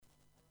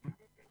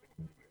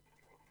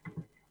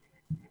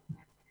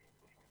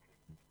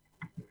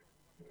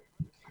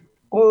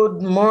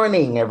Good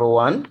morning,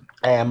 everyone.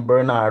 I am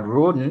Bernard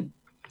Roden.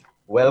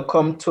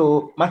 Welcome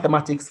to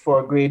Mathematics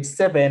for Grade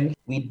 7.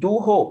 We do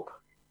hope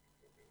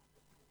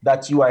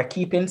that you are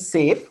keeping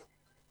safe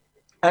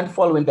and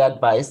following the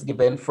advice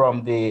given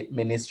from the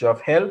Ministry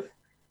of Health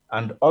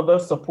and other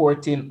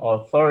supporting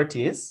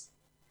authorities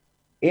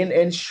in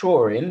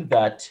ensuring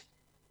that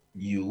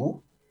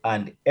you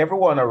and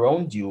everyone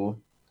around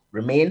you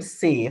remain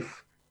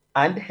safe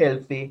and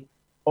healthy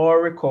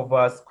or recover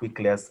as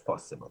quickly as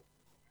possible.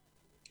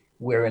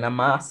 Wearing a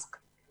mask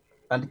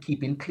and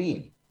keeping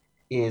clean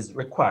is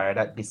required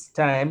at this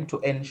time to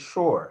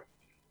ensure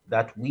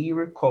that we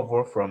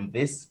recover from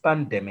this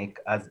pandemic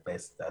as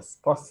best as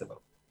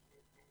possible.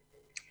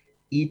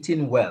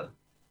 Eating well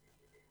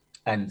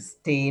and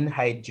staying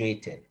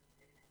hydrated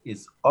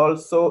is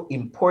also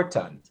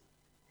important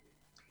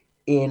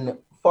in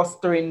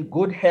fostering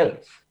good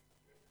health.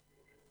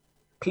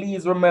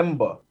 Please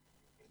remember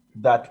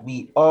that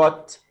we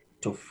ought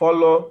to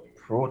follow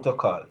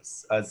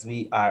protocols as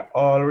we are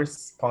all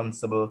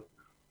responsible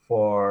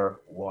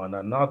for one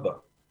another.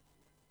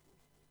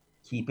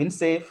 Keeping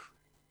safe,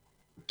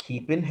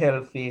 keeping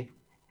healthy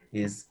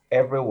is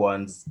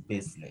everyone's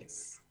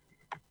business.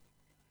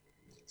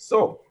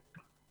 So,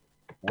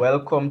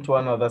 welcome to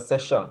another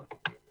session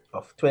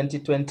of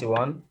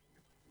 2021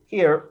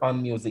 here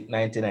on Music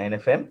 99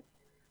 FM,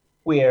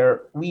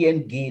 where we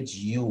engage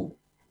you,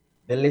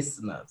 the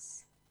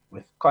listeners,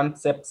 with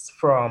concepts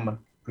from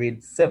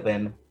grade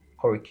 7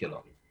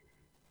 curriculum.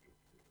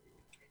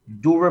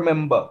 Do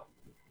remember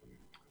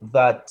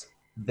that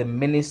the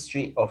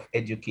Ministry of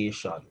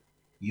Education,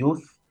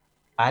 Youth,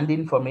 and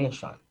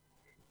Information,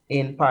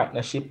 in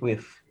partnership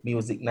with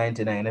Music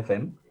 99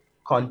 FM,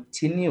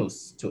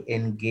 continues to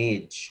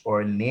engage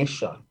our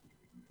nation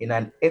in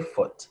an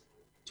effort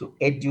to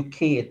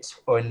educate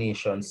our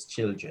nation's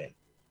children.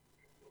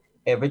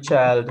 Every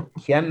child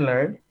can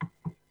learn,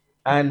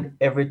 and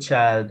every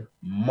child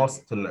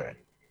must learn.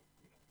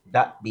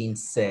 That being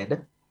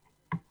said,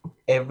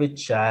 every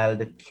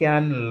child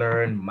can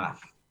learn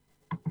math,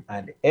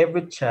 and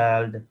every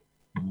child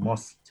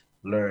must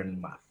learn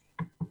math.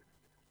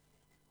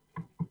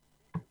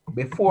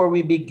 Before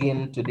we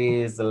begin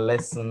today's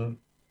lesson,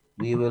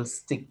 we will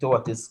stick to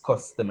what is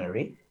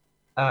customary,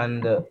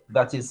 and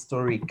that is to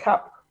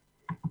recap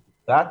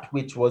that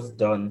which was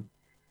done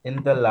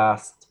in the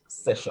last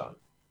session.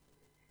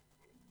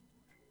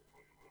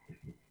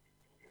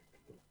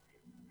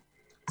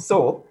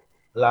 So,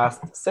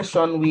 last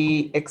session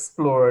we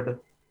explored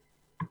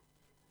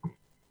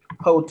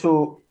how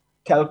to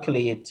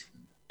calculate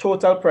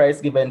total price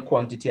given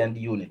quantity and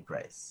unit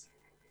price.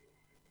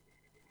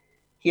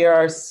 Here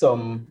are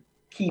some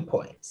key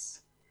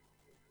points.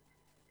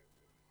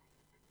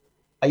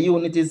 A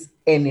unit is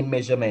any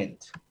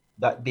measurement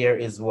that there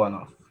is one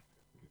of.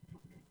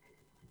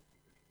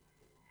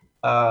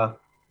 A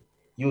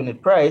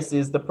unit price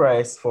is the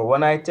price for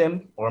one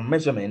item or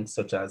measurement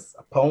such as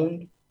a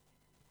pound,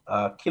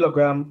 a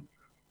kilogram,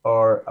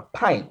 or a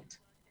pint,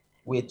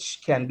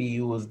 which can be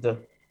used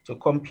to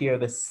compare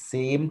the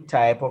same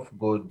type of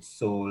goods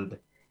sold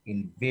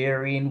in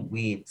varying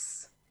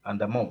weights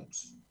and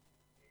amounts.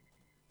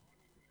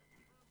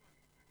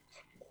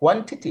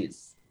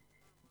 Quantities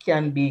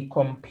can be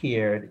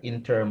compared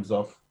in terms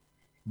of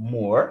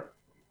more,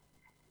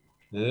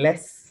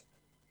 less,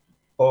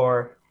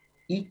 or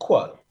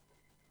equal,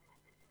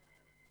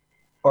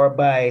 or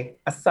by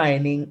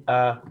assigning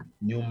a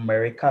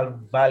numerical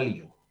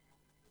value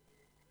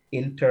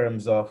in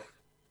terms of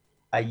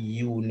a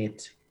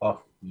unit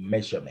of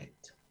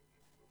measurement.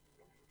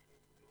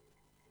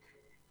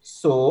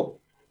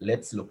 So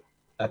let's look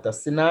at a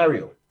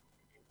scenario.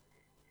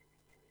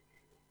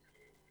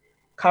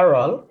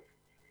 Carol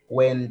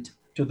went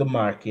to the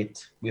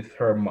market with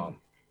her mom.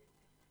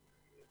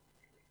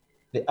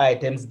 The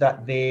items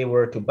that they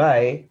were to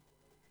buy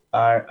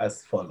are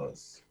as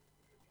follows: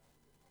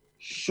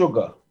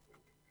 sugar,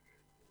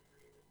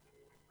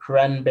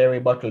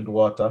 cranberry bottled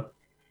water,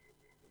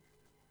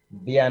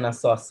 Vienna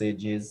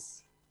sausages,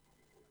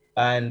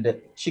 and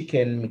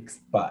chicken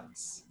mixed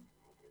parts.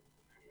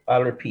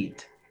 I'll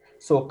repeat.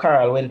 So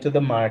Carol went to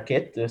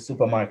the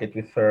supermarket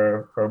with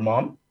her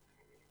mom,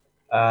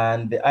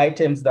 and the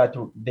items that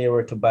they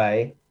were to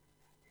buy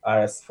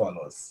are as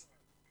follows: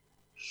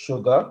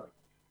 sugar,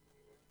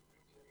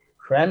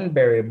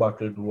 cranberry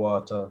bottled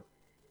water,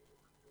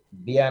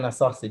 Vienna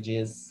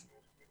sausages,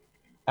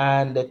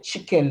 and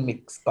chicken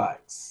mixed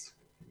parts.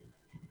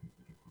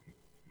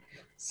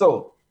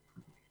 So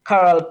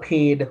Carol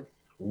paid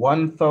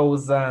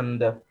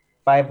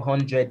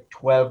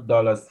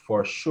 $1,512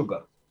 for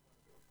sugar.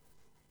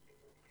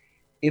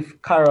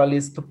 If Carol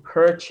is to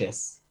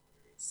purchase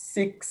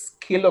 6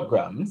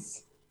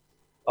 kilograms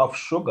of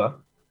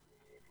sugar,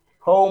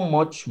 how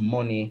much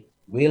money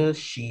will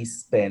she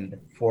spend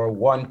for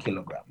 1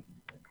 kilogram?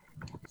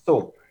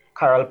 So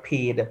Carol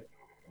paid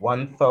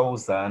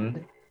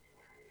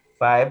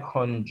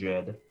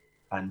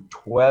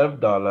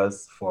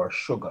 $1,512 for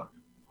sugar.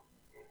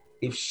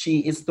 If she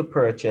is to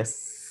purchase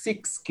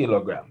 6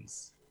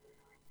 kilograms,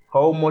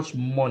 how much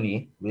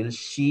money will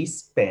she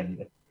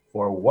spend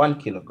for 1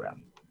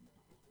 kilogram?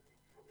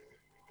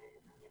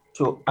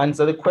 To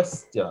answer the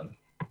question,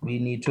 we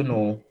need to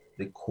know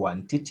the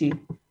quantity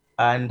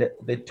and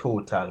the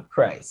total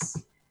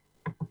price.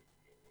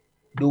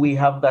 Do we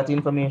have that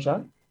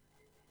information?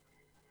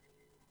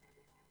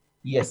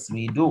 Yes,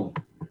 we do.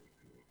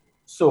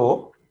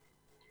 So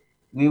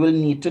we will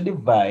need to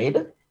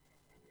divide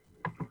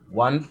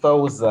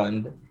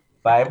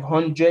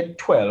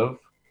 1,512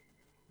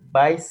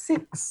 by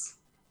 6.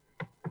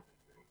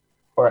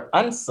 Our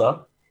answer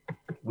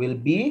will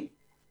be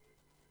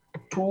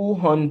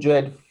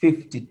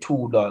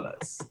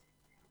 $252.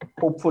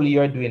 Hopefully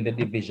you're doing the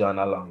division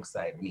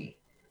alongside me.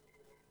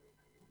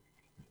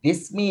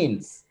 This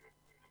means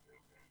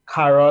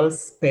Carol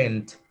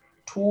spent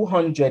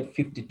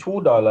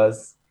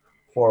 $252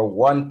 for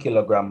 1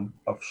 kilogram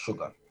of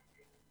sugar.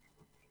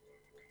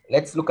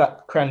 Let's look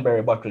at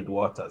cranberry bottled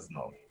waters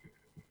now.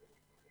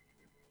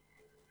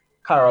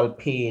 Carol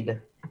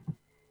paid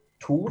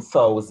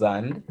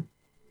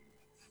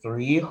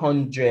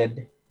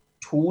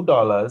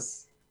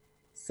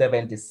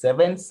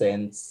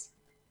 $2,302.77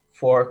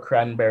 for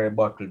cranberry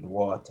bottled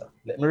water.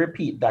 Let me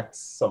repeat that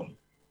sum.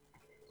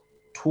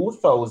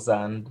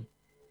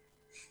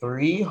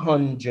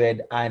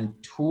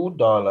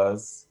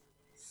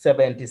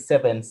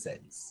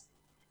 $2,302.77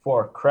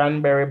 for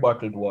cranberry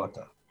bottled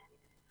water.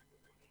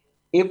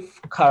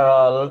 If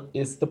Carol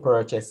is to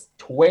purchase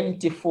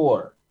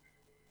 24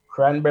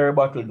 cranberry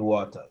bottled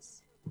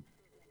waters,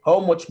 how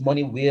much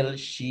money will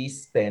she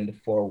spend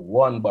for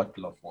 1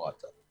 bottle of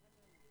water?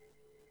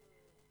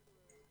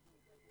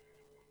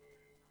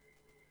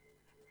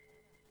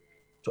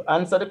 To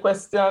answer the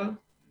question,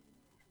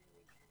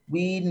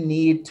 we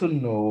need to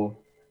know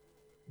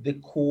the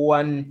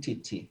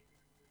quantity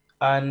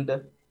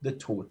and the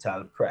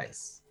total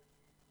price.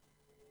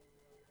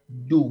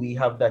 Do we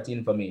have that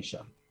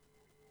information?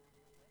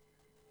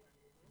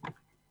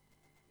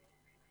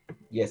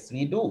 Yes,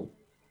 we do.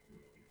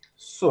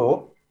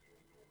 So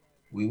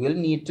we will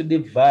need to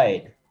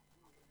divide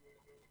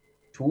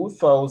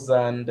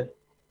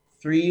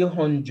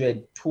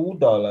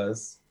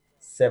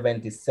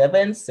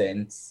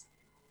 $2,302.77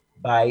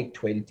 by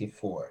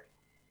 24.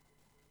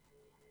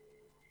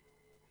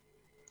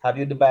 Have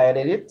you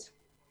divided it?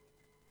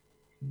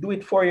 Do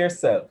it for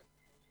yourself.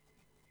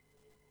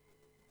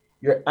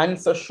 Your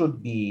answer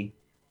should be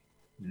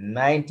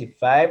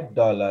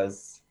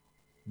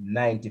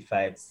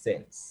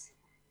 $95.95.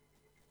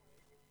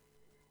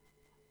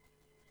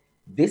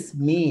 This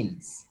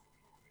means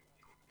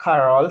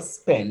Carol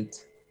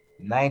spent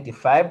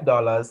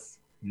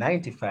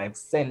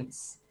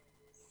 $95.95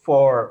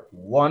 for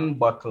 1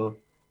 bottle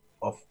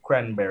of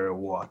cranberry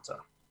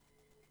water.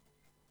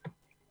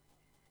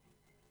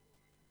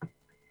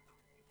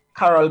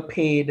 Carol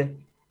paid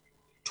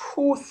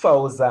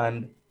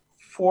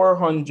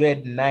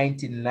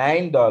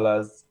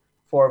 $2,499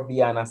 for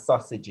Vienna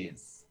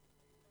sausages.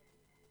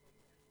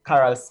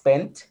 Carol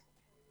spent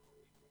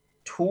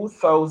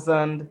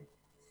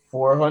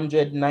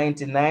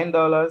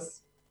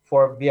 $2,499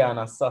 for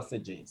Vienna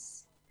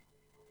sausages.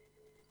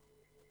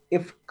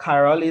 If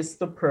Carol is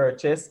to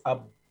purchase a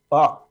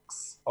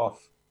box of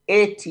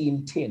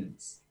 18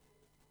 tins,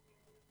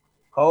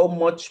 how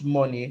much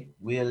money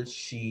will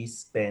she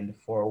spend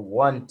for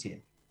 1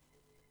 tin?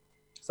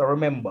 So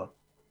remember,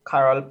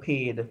 Carol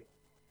paid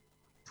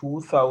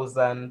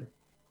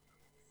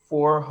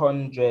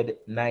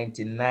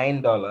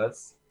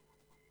 $2,499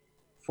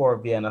 for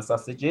Vienna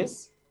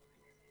sausages,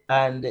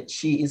 and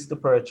she is to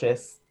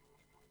purchase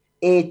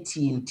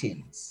 18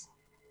 tins.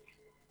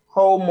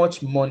 How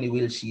much money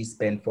will she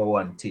spend for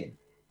 1 tin?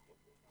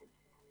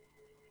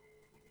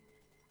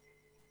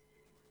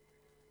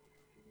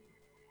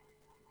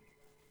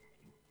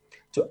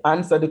 To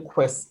answer the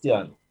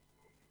question,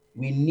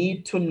 we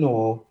need to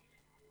know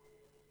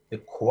the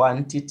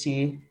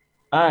quantity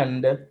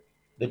and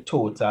the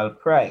total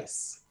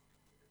price.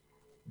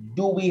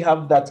 Do we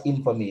have that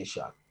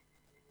information?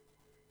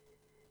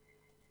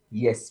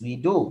 Yes, we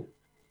do.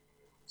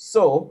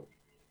 So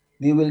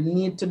we will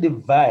need to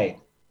divide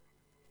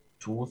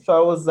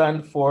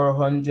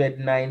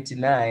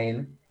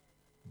 2,499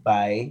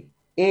 by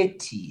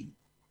 18.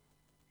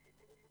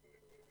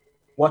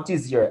 What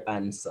is your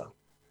answer?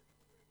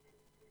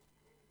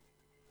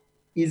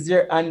 Is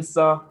your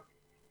answer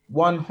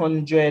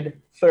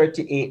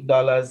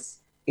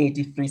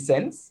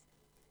 $138.83?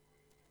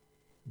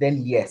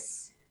 Then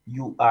yes,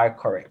 you are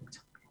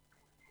correct.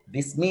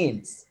 This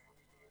means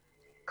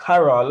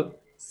Carol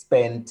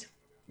spent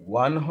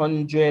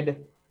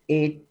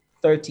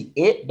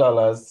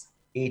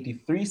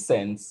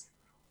 $138.83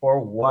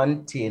 for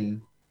 1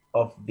 tin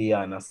of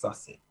Vienna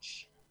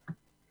sausage.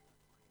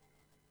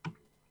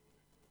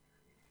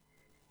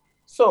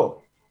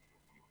 So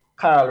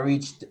Carol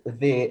reached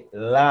the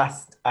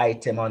last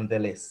item on the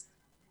list,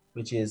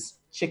 which is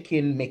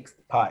chicken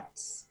mixed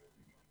parts.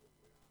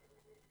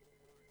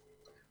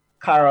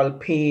 Carol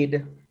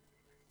paid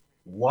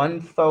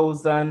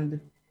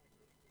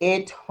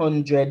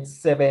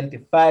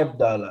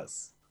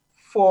 $1,875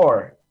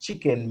 4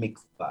 chicken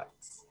mixed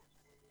parts.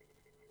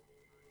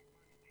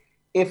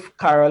 If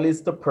Carol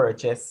is to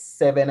purchase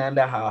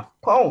 7.5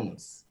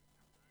 pounds,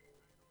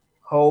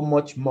 how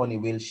much money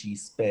will she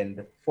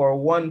spend for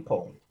 1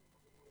 pound?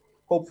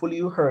 Hopefully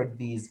you heard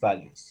these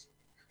values.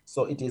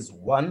 So it is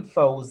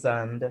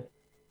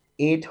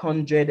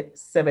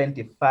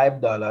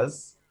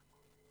 $1,875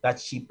 that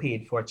she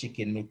paid for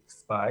chicken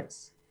mixed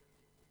parts.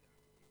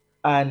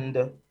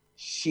 And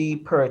she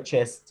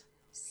purchased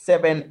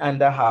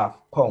 7.5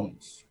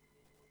 pounds.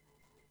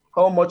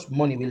 How much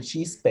money will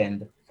she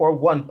spend for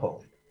 1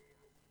 pound?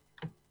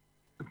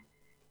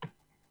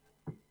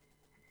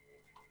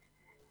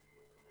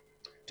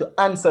 To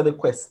answer the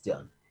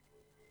question,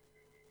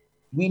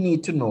 we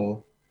need to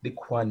know the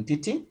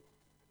quantity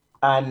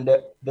and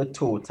the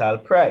total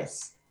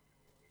price.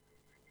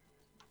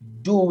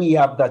 Do we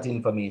have that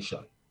information?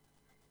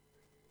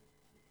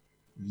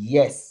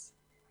 Yes,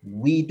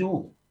 we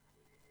do.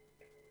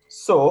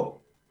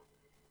 So,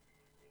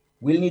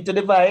 we'll need to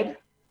divide?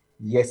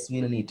 Yes,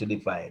 we'll need to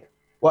divide.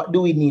 What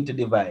do we need to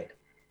divide?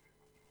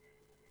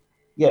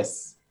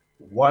 Yes,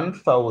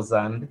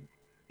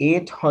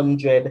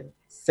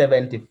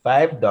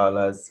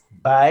 $1,875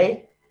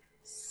 by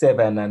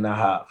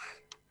 7.5.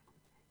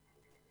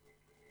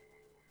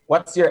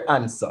 What's your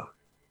answer?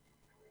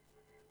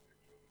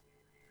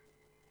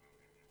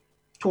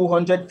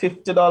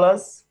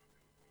 $250?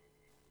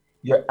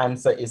 Your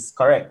answer is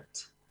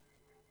correct.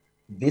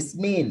 This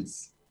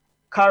means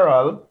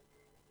Carol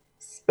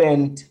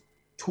spent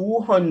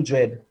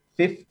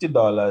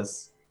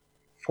 $250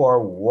 for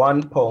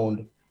 1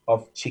 pound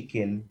of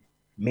chicken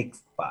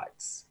mixed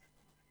parts.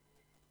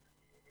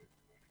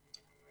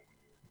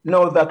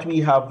 Now that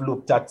we have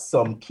looked at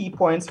some key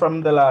points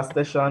from the last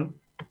session,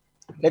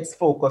 let's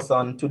focus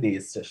on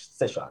today's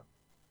session.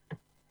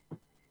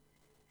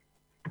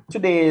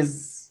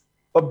 Today's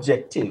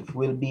objective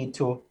will be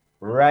to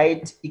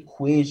write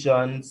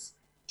equations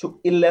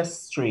to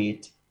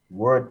illustrate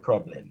word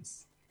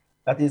problems.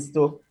 That is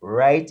to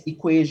write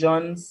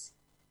equations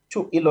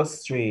to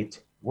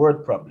illustrate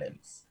word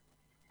problems.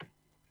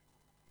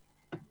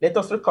 Let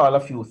us recall a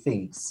few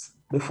things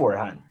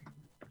beforehand.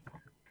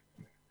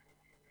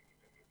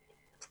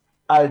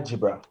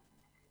 Algebra.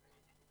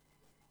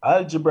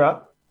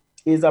 Algebra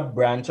is a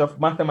branch of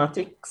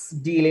mathematics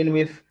dealing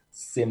with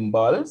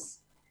symbols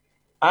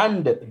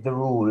and the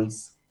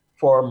rules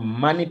for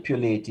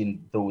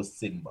manipulating those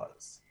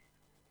symbols.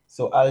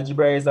 So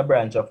algebra is a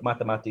branch of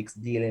mathematics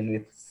dealing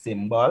with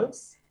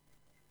symbols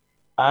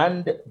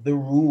and the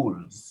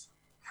rules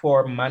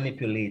for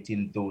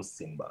manipulating those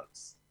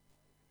symbols.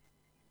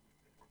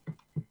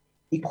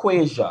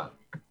 Equation.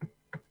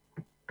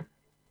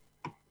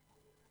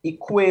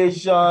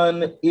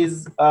 Equation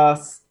is a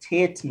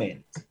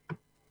statement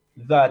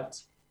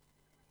that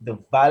the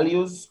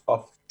values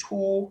of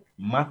two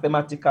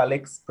mathematical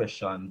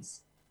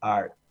expressions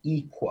are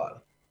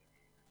equal,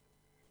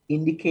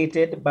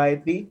 indicated by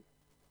the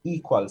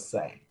equal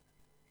sign.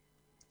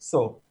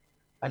 So,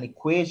 an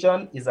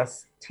equation is a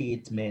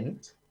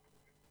statement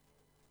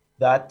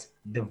that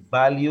the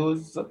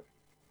values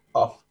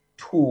of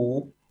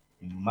two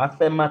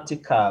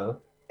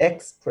mathematical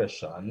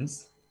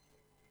expressions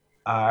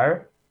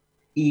are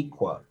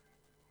equal,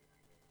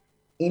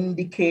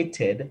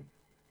 indicated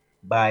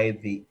by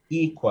the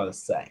equal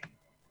sign.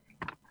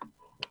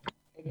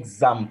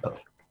 Example: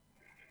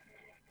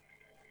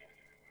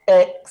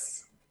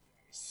 x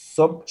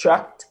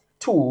subtract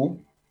 2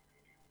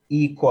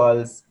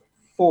 equals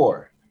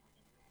 4.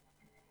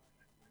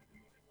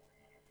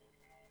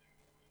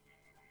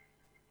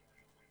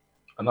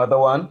 Another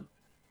one,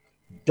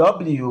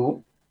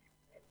 w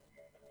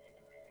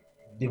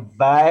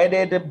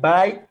divided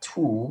by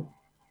 2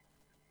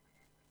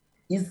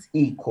 is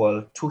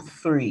equal to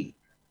 3.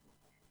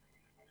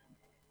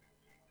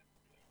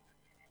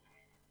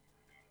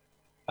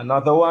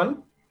 Another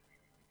one,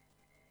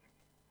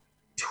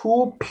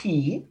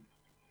 2p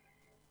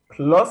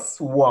plus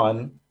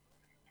 1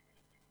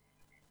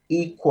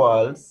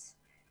 equals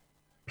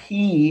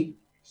p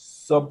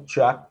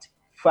subtract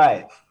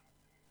 5.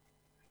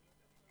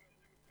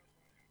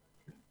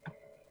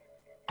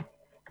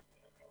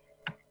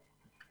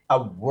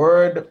 A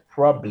word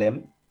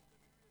problem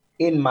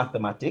in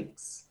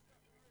mathematics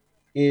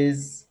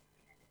is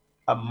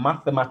a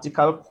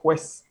mathematical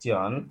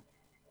question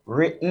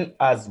written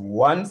as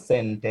one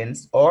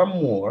sentence or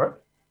more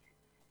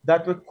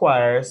that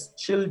requires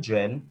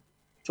children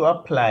to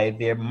apply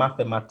their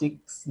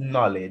mathematics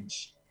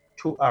knowledge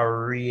to a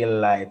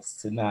real-life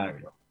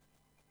scenario.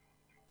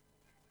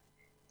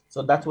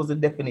 So that was the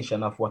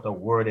definition of what a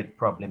worded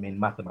problem in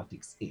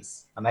mathematics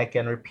is. And I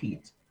can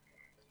repeat.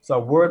 So a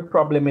word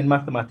problem in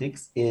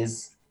mathematics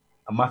is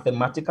a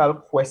mathematical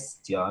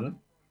question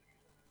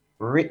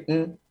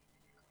written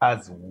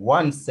as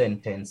one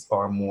sentence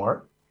or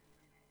more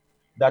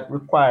that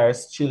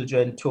requires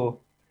children to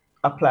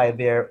apply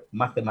their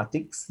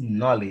mathematics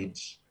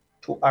knowledge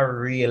to a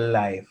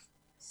real-life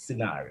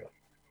scenario.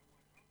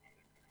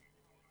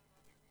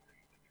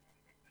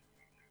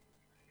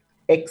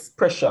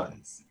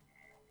 Expressions.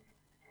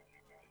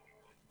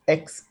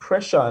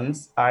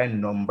 Expressions are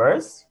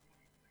numbers,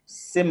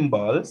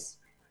 symbols,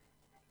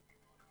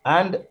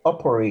 and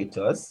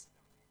operators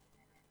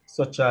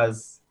such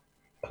as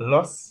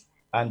plus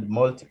and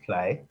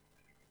multiply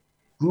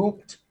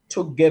grouped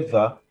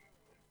together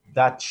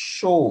that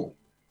show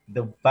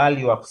the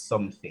value of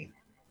something.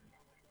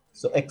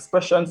 So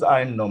expressions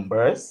are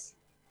numbers,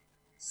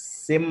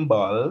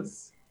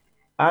 symbols,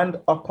 and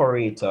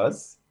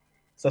operators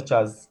such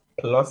as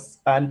plus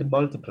and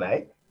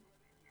multiply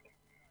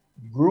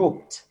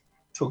grouped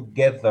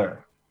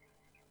together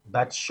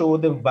that show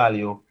the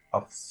value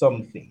of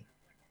something.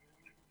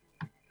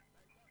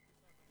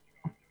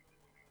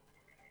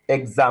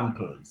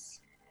 Examples: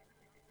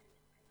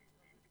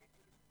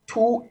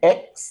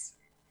 2x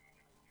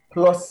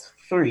plus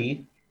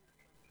 3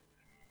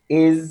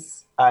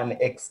 is an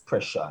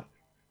expression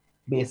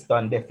based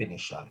on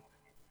definition.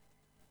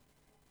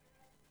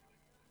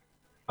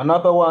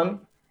 Another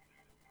one,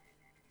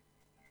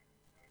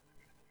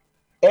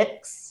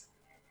 x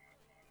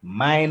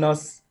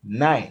minus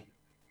 9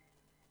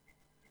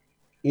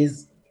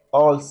 is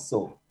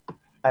also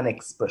an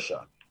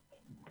expression.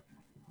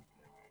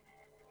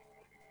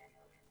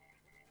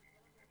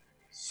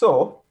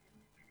 So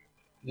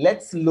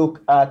let's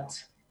look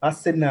at a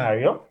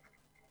scenario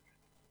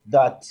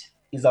that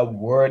is a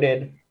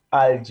worded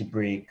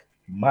algebraic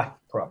math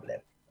problem.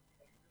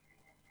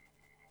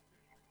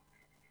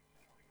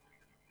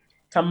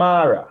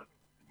 Tamara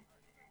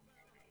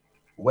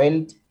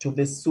went to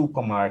the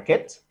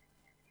supermarket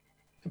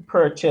to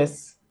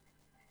purchase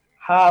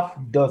half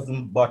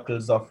dozen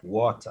bottles of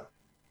water.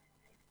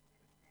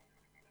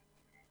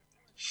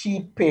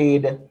 She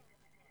paid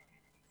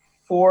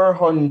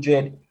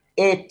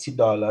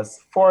 $480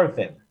 for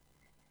them.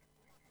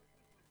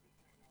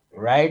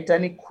 Write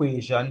an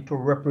equation to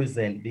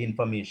represent the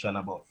information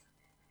above.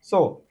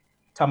 So,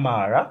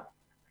 Tamara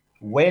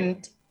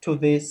went to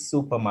the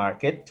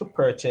supermarket to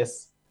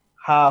purchase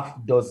half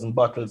dozen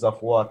bottles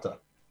of water.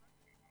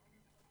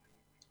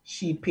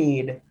 She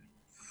paid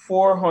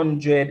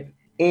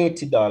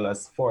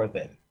 $480 for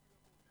them.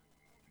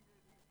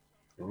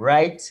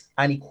 Write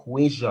an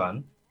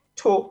equation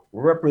to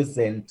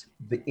represent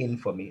the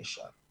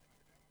information.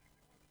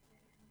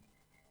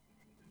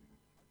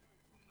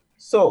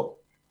 So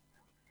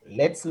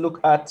let's look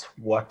at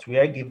what we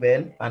are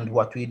given and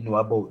what we know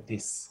about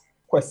this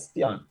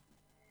question.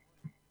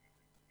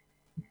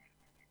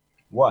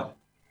 1.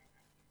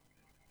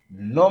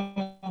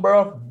 Number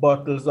of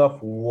bottles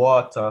of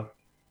water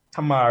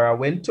Tamara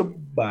went to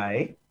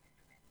buy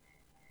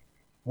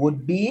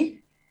would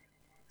be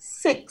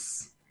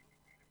 6.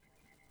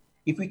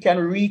 If we can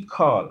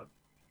recall,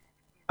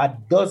 a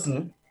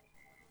dozen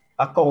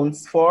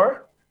accounts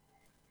for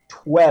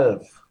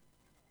 12.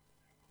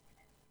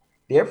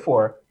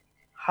 Therefore,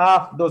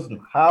 half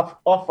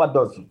of a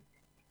dozen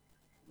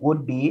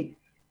would be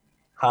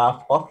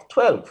half of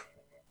 12,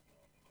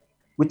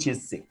 which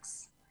is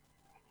 6.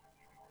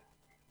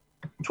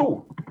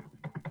 2.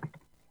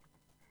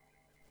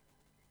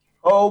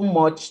 How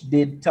much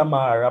did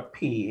Tamara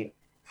pay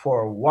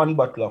for 1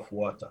 bottle of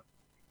water?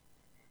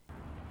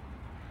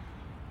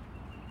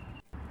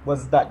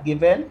 Was that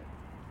given?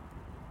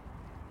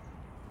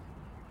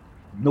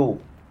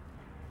 No.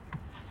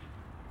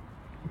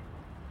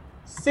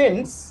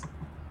 Since,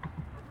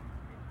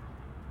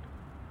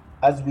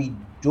 as we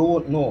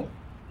don't know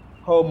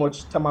how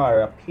much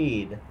Tamara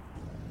paid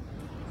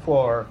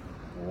for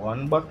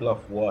 1 bottle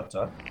of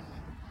water,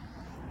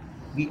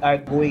 we are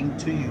going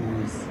to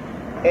use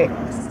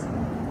X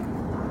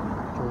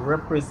to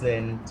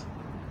represent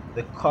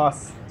the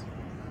cost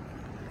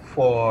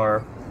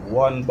for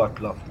 1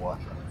 bottle of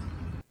water.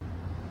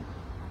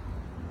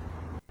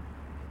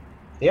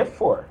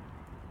 Therefore,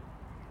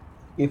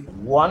 if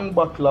 1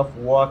 bottle of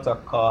water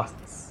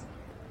costs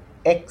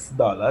X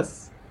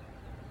dollars,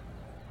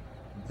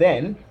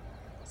 then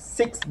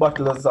 6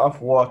 bottles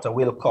of water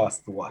will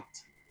cost what?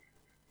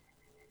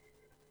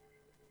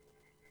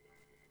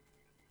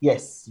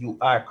 Yes, you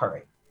are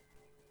correct.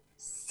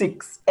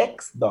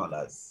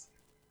 $6.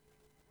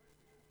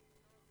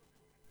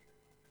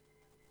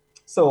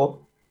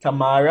 So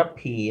Tamara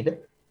paid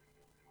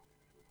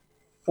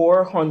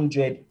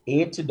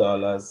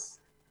 $480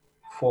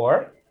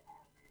 for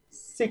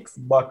 6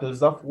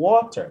 bottles of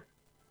water.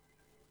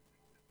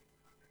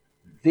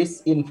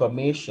 This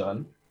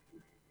information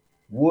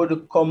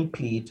would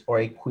complete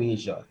our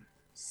equation,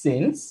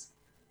 since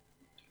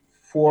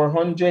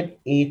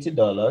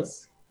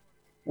 $480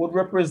 would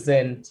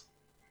represent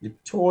the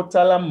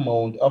total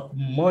amount of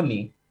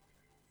money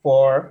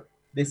for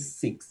the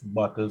 6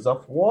 bottles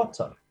of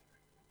water.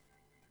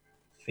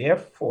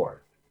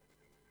 Therefore,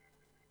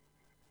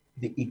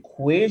 the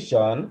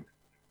equation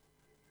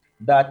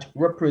that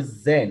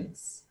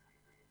represents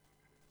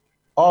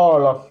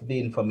all of the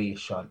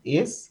information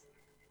is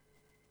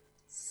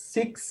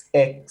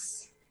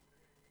 6x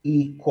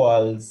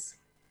equals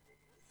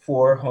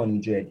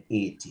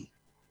 480.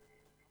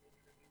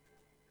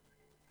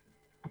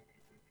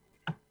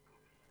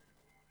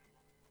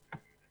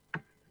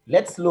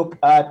 Let's look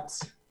at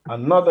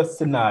another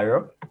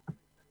scenario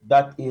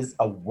that is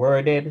a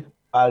worded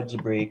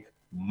algebraic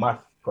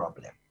math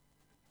problem.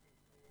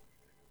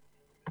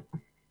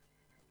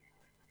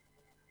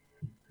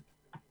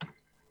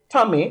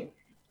 Tommy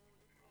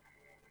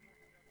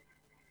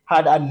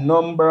had a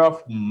number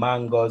of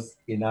mangoes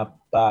in a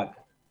bag.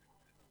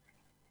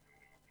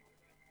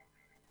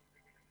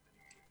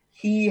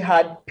 He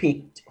had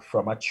picked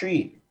from a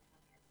tree.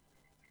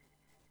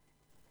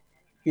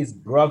 His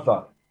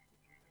brother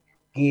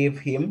gave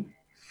him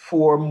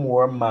 4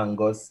 more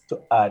mangoes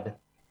to add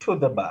to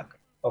the bag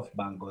of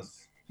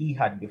mangoes he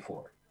had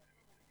before.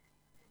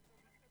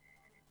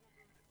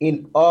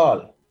 In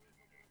all,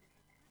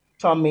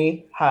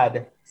 Tommy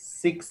had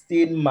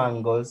 16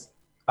 mangoes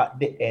at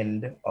the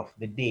end of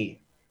the day.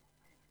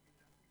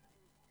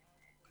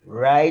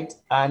 Write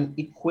an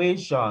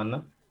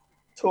equation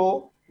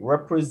to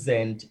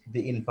represent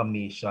the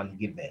information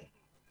given.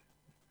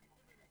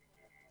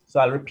 So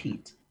I'll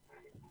repeat.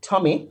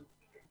 Tommy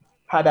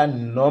had a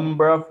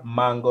number of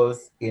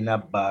mangoes in a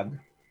bag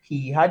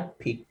he had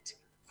picked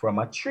from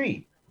a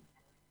tree.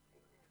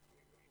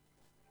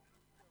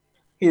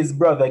 His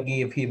brother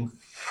gave him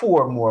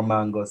 4 more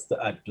mangoes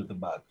to add to the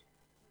bag.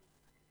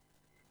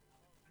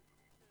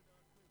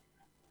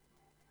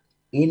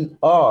 In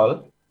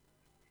all,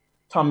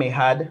 Tommy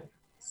had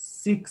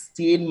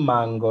 16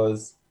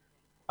 mangoes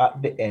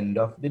at the end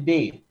of the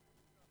day.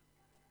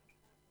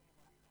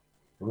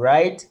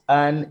 Write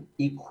an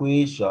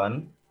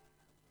equation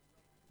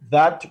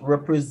that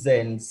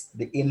represents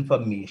the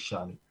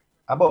information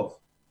above.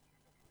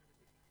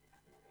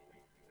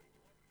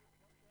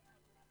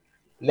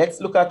 Let's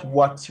look at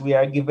what we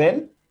are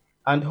given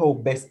and how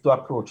best to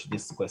approach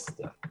this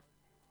question.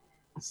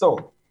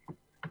 So,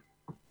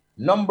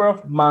 number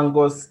of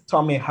mangoes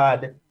Tommy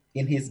had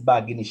in his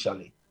bag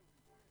initially.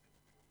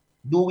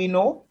 Do we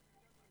know?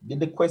 Did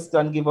the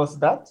question give us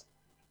that?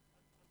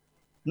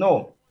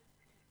 No.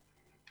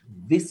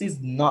 This is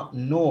not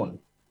known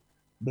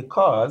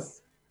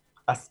because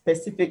a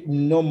specific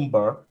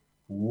number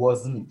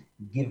wasn't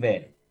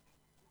given.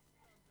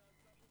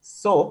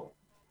 So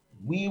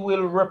we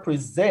will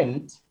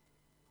represent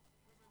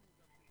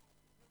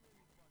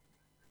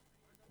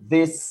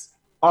this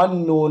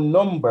unknown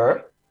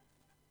number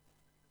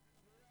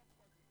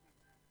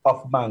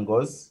of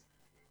mangoes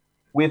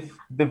with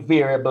the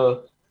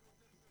variable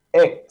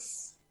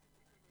x.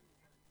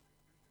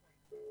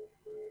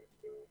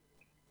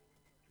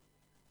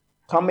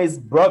 Tommy's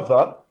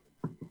brother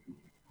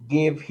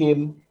gave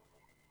him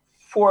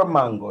 4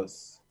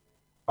 mangoes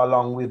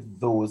along with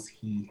those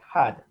he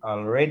had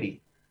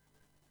already.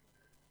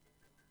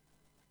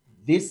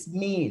 This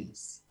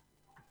means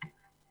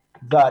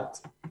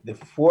that the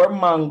 4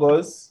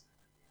 mangoes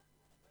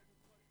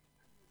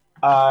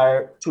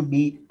are to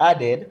be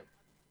added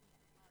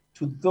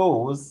to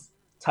those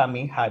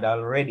Tommy had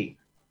already.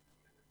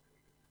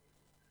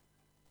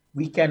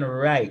 We can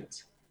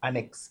write an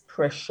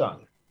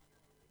expression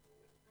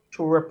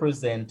to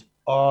represent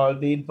all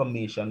the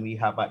information we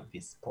have at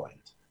this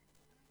point.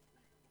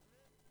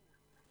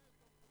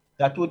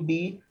 That would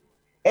be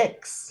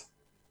x,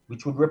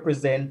 which would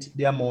represent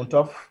the amount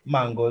of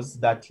mangoes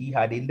that he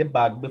had in the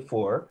bag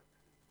before,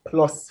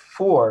 plus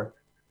 4,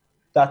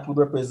 that would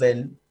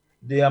represent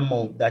the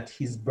amount that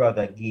his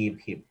brother gave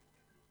him.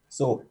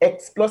 So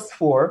x plus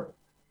 4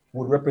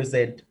 would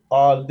represent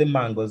all the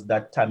mangoes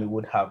that Tommy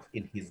would have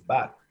in his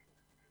bag.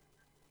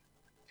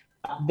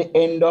 At the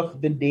end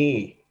of the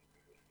day,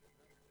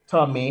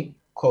 Tommy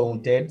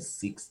counted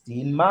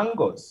 16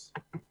 mangoes.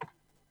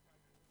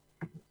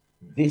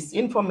 This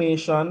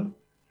information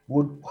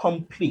would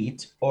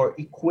complete our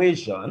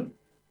equation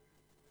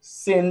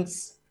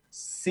since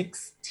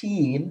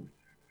 16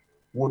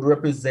 would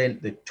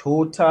represent the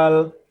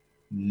total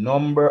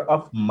number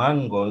of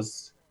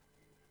mangoes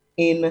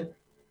in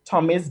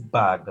Tommy's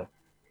bag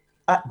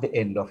at the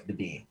end of the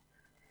day.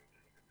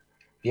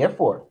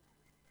 Therefore,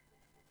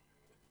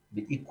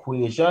 the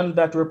equation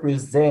that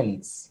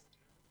represents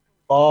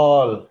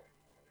all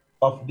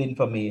of the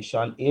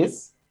information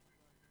is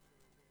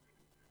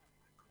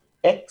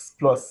x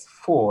plus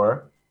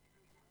 4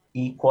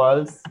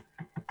 equals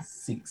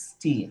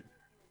 16.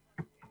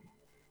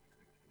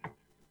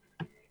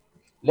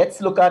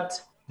 Let's look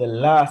at the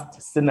last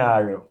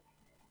scenario.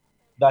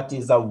 That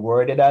is a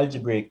worded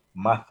algebraic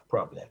math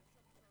problem.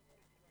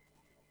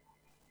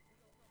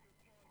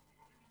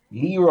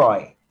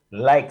 Leroy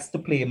likes to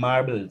play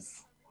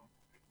marbles.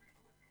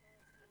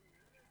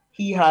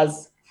 He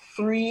has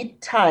 3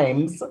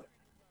 times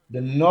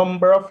the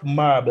number of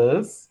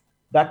marbles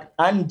that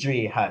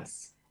Andre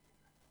has.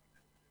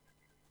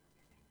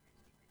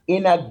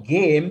 In a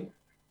game,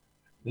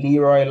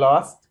 Leroy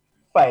lost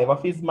 5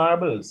 of his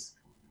marbles.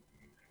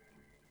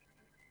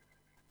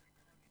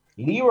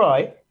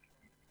 Leroy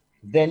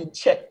then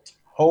checked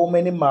how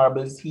many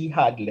marbles he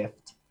had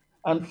left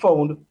and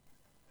found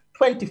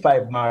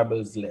 25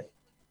 marbles left.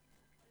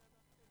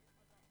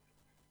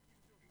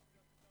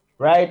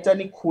 Write an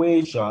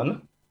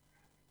equation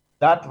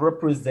that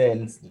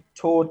represents the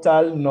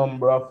total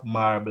number of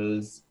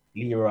marbles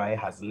Leroy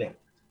has left.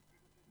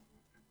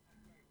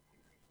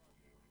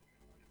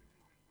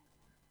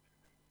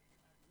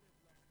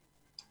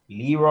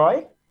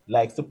 Leroy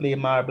likes to play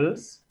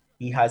marbles.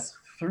 He has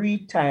 3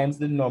 times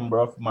the number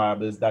of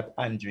marbles that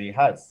Andre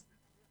has.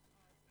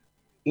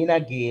 In a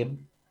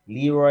game,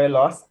 Leroy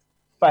lost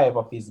 5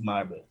 of his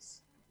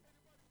marbles.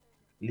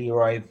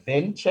 Leroy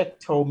then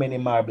checked how many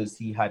marbles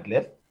he had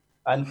left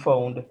and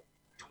found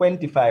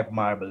 25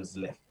 marbles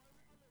left.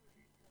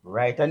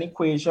 Write an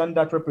equation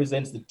that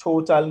represents the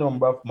total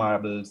number of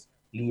marbles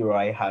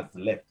Leroy has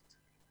left.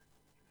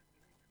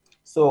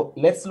 So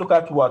let's look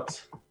at what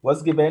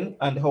was given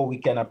and how we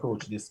can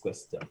approach this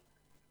question.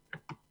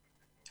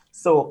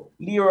 So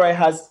Leroy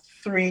has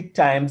 3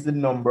 times the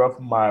number of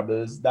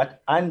marbles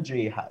that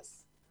Andre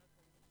has.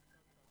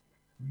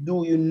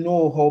 Do you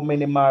know how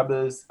many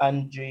marbles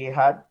Andre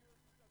had?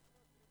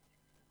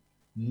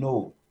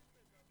 No.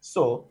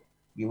 So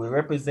we will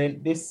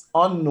represent this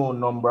unknown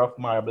number of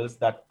marbles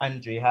that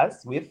Andre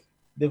has with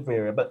the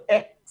variable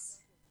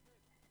x.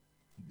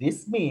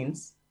 This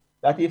means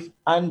that if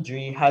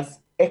Andre has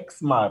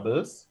x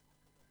marbles,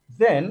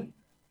 then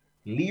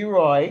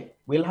Leroy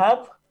will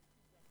have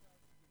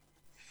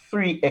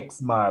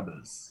 3x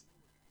marbles.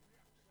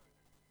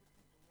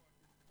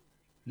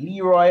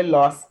 Leroy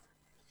lost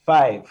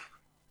 5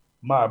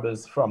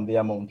 marbles from the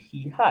amount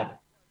he had.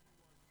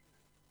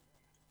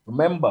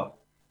 Remember,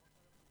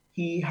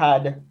 he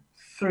had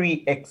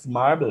 3x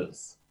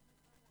marbles.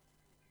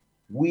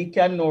 We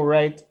can now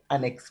write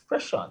an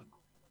expression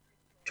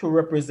to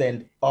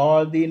represent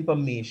all the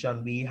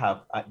information we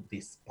have at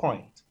this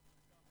point.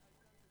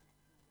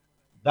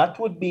 That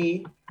would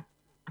be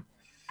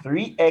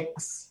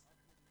 3x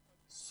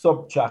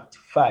subtract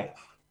 5.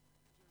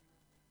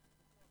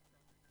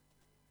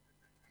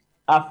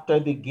 After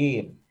the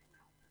game,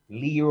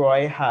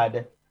 Leroy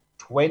had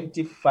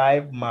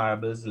 25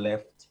 marbles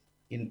left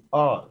in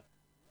all.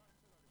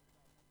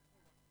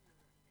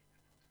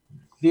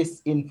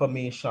 This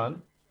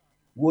information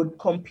would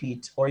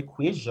complete our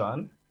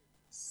equation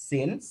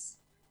since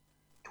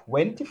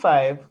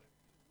 25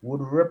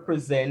 would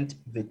represent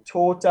the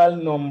total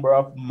number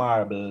of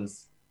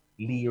marbles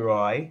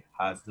Leroy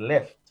has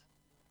left.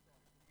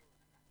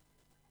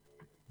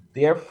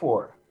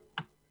 Therefore,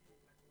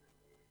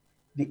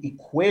 the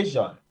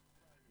equation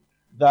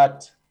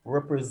that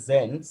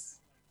represents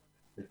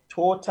the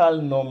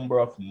total number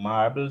of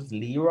marbles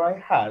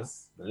Leroy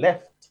has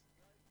left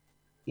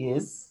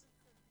is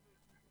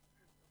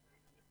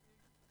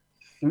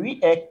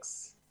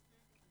 3x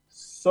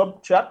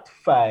subtract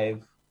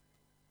 5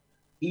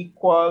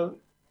 equal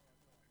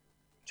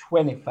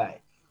 25.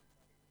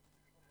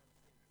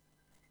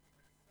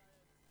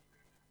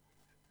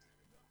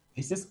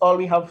 This is all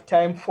we have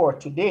time for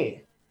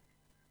today.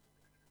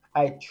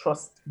 I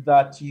trust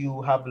that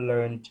you have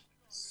learned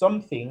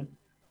something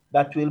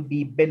that will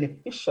be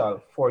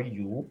beneficial for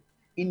you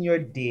in your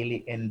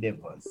daily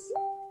endeavors.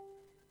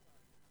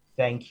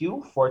 Thank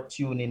you for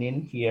tuning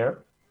in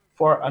here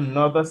for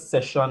another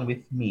session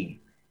with me,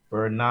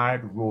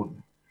 Bernard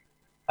Roden,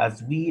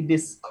 as we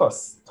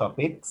discuss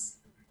topics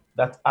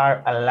that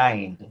are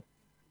aligned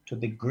to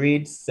the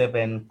grade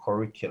 7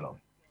 curriculum.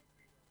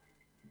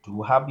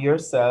 Do have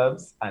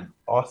yourselves an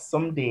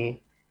awesome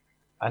day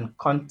and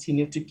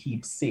continue to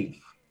keep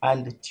safe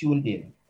and tuned in